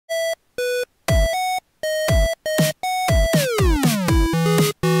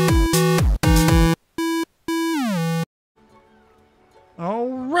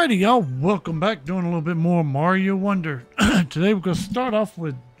Alrighty, y'all, welcome back. Doing a little bit more Mario Wonder. Today we're going to start off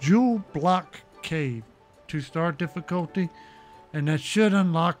with Jewel Block Cave, 2-star difficulty, and that should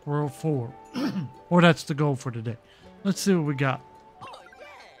unlock World 4. Or that's the goal for today. Let's see what we got.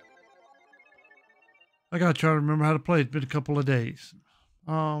 I gotta try to remember how to play. It's been a couple of days.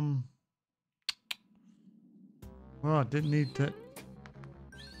 Well, I didn't need that.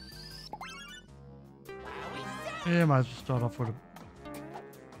 Yeah, might as well start off with a...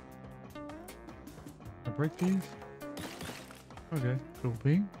 I break these? Okay, cool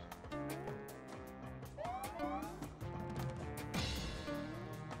beans.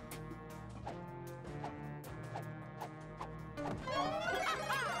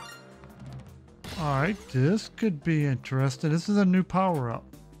 Alright, this could be interesting. This is a new power-up.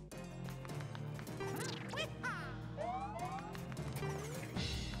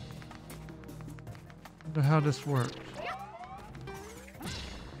 Wonder how this works.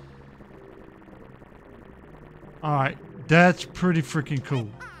 Alright, that's pretty freaking cool.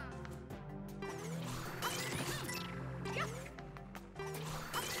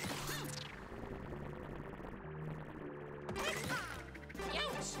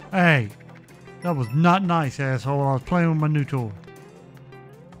 Hey, that was not nice, asshole. I was playing with my new toy.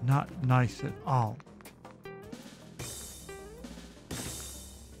 Not nice at all.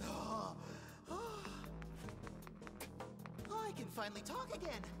 I can finally talk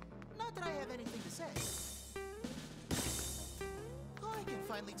again. Not that I have anything to say. I can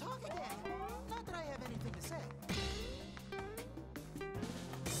finally talk again. Not that I have anything to say.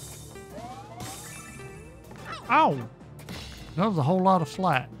 Ow! That was a whole lot of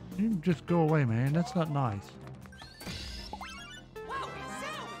flat. You can just go away, man. That's not nice.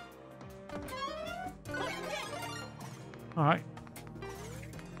 Alright.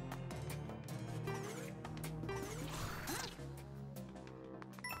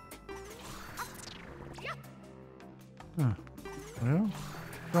 Huh. Well,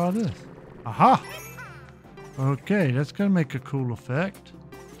 try this. Aha! Okay, that's gonna make a cool effect.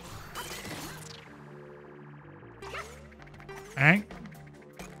 Ank.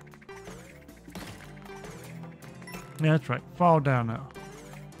 Yeah, that's right. Fall down now.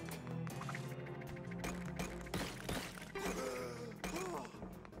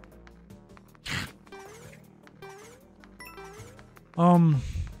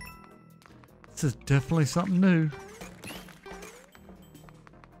 This is definitely something new.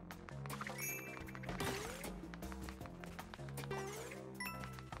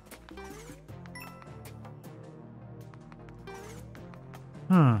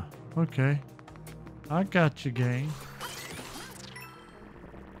 Huh. Okay. I got you, game.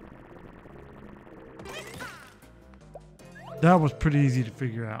 That was pretty easy to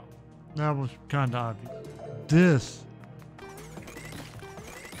figure out. That was kind of obvious. This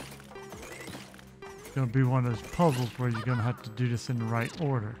is going to be one of those puzzles where you're going to have to do this in the right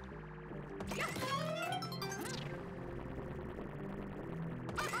order.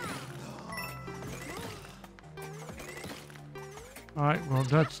 Alright, well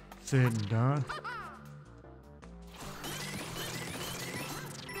that's said and done.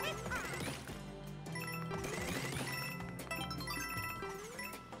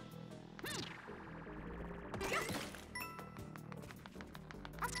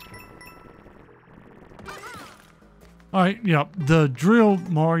 Alright, yeah, the drill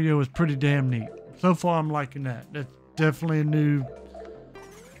Mario is pretty damn neat. So far I'm liking that. That's definitely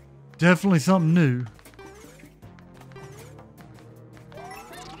something new.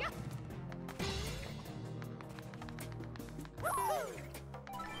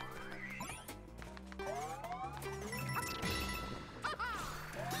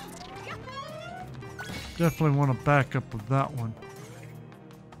 Definitely want to back up with that one.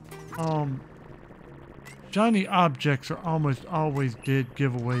 Shiny objects are almost always dead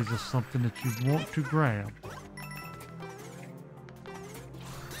giveaways of something that you want to grab.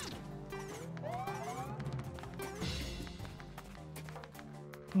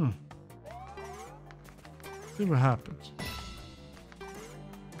 See what happens.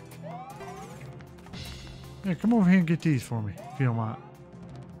 Yeah, come over here and get these for me, if you don't mind.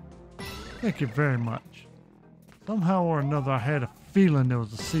 Thank you very much. Somehow or another, I had a feeling there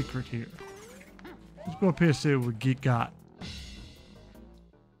was a secret here. Let's go up here and see what we got.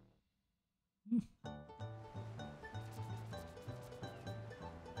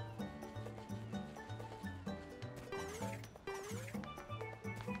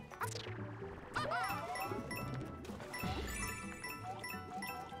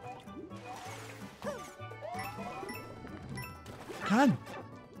 God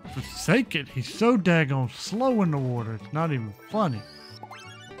forsake it, he's so daggone slow in the water. It's not even funny.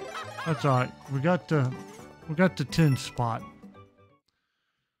 That's all right. We got the 10 spot.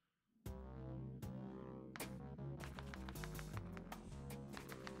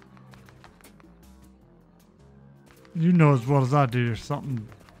 You know as well as I do, there's something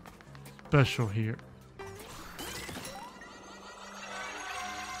special here.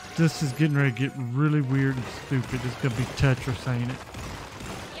 This is getting ready to get really weird and stupid. It's gonna be Tetris, ain't it?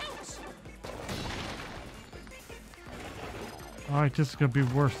 Alright, this is gonna be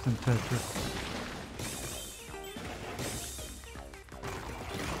worse than Tetris.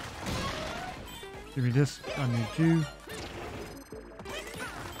 Give me this. I need you.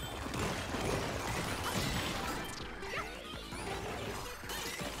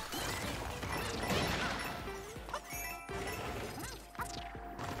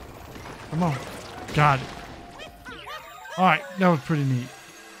 Come on. Got it. Alright, that was pretty neat.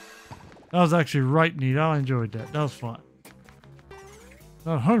 That was actually right neat. I enjoyed that. That was fun.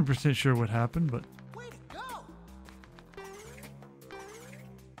 Not 100% sure what happened, but... Way to go!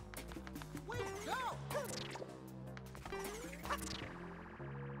 Way to go!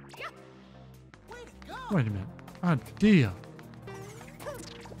 Way to go! Wait a minute. Idea.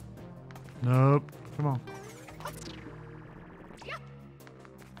 Nope. Come on.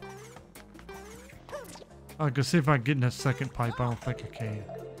 I can see if I can get in that second pipe. I don't think I can.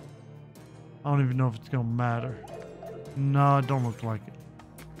 I don't even know if it's gonna matter. No, it don't look like it.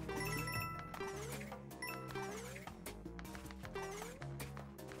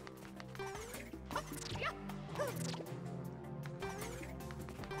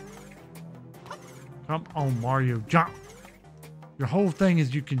 Come on, Mario, jump! Your whole thing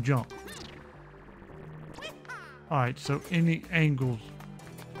is you can jump. Alright, so any angles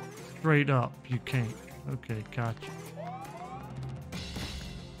straight up, you can't. Okay, gotcha.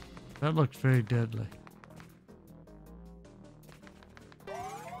 That looks very deadly.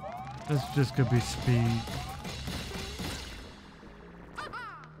 This is just gonna be speed.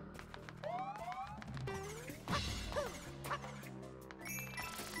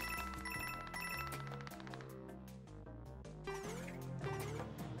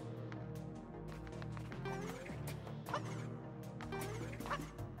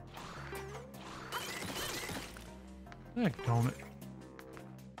 Daggone it.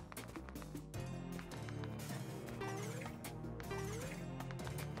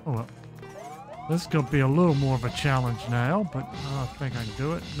 Oh well. This is going to be a little more of a challenge now, but I think I can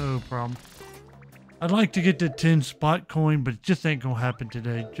do it. No problem. I'd like to get the 10 spot coin, but it just ain't going to happen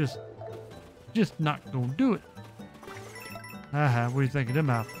today. Just not going to do it. Haha, what do you think of them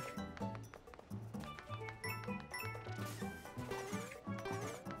apples?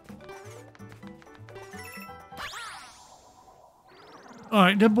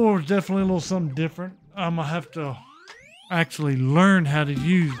 Alright, that board was definitely a little something different. I'm going to have to actually learn how to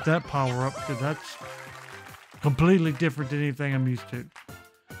use that power up because that's completely different than anything I'm used to.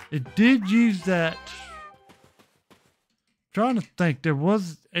 It did use that. Trying to think, there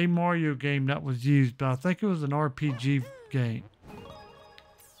was a Mario game that was used, but I think it was an RPG game.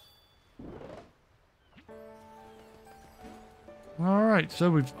 Alright,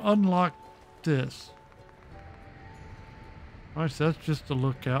 so we've unlocked this. Alright, so that's just a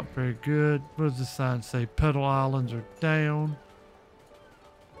lookout. Very good. What does the sign say? Pedal Islands are down.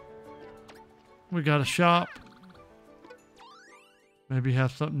 We got a shop. Maybe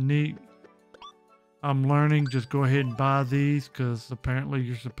have something neat. I'm learning. Just go ahead and buy these because apparently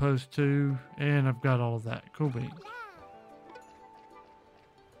you're supposed to. And I've got all of that. Cool beans.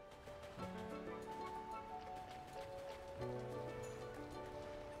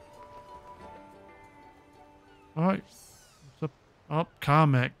 Alright. Oh,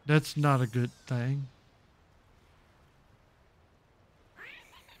 Kamek. That's not a good thing.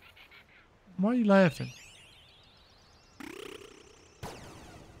 Why are you laughing?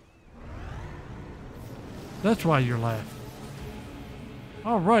 That's why you're laughing.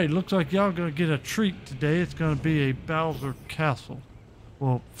 Alright, looks like y'all gonna get a treat today. It's gonna be a Bowser Castle.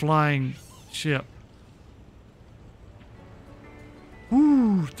 Well, flying ship.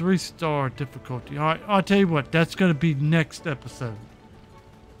 Ooh, 3-star difficulty. Alright, I'll tell you what, that's gonna be next episode.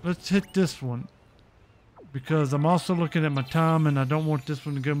 Let's hit this one. Because I'm also looking at my time and I don't want this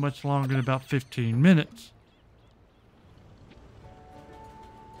one to go much longer than about 15 minutes.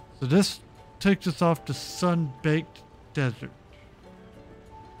 So this takes us off to Sun-Baked Desert.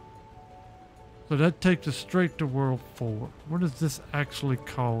 So that takes us straight to World 4. What is this actually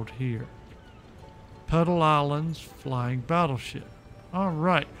called here? Pedal Islands Flying Battleship.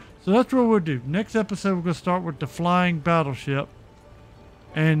 Alright, so that's what we'll do. Next episode we're going to start with the flying battleship.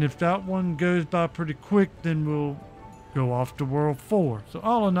 And if that one goes by pretty quick, then we'll go off to World 4. So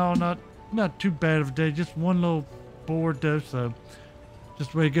all in all, not too bad of a day. Just one little bored though, so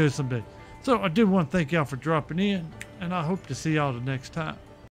just the way it goes someday. So I do want to thank y'all for dropping in, and I hope to see y'all the next time.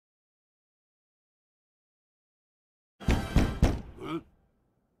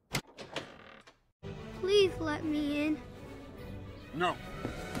 Please let me in. No.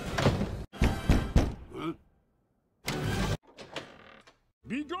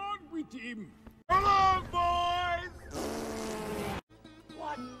 Be gone with him. Hello, boys!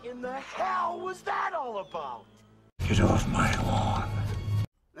 What in the hell was that all about? Get off my lawn.